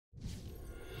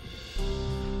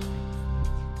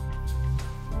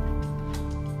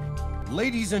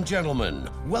Ladies and gentlemen,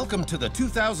 welcome to the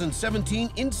 2017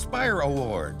 Indspire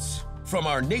Awards from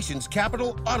our nation's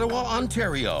capital, Ottawa,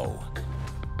 Ontario.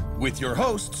 With your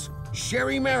hosts,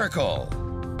 Cheri Maracle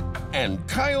and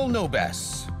Kyle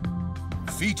Nobess.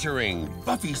 Featuring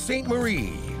Buffy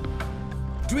Sainte-Marie,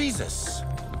 Dreezus,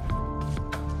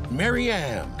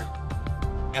 Marianne,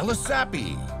 Ella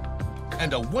Sappi,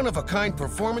 and a one-of-a-kind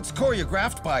performance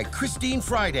choreographed by Christine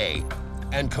Friday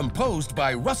and composed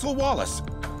by Russell Wallace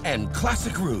and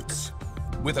Classic Roots,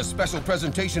 with a special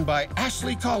presentation by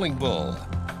Ashley Collingbull.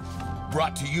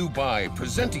 Brought to you by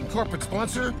presenting corporate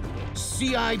sponsor,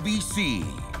 CIBC,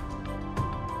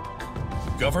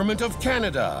 Government of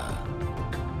Canada,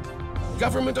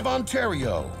 Government of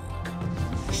Ontario,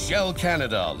 Shell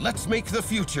Canada, let's make the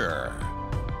future,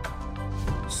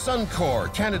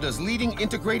 Suncor, Canada's leading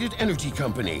integrated energy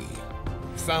company,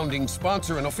 founding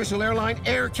sponsor and official airline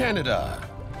Air Canada,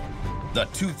 the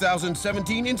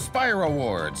 2017 Indspire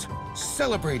Awards,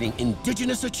 celebrating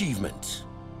Indigenous achievement.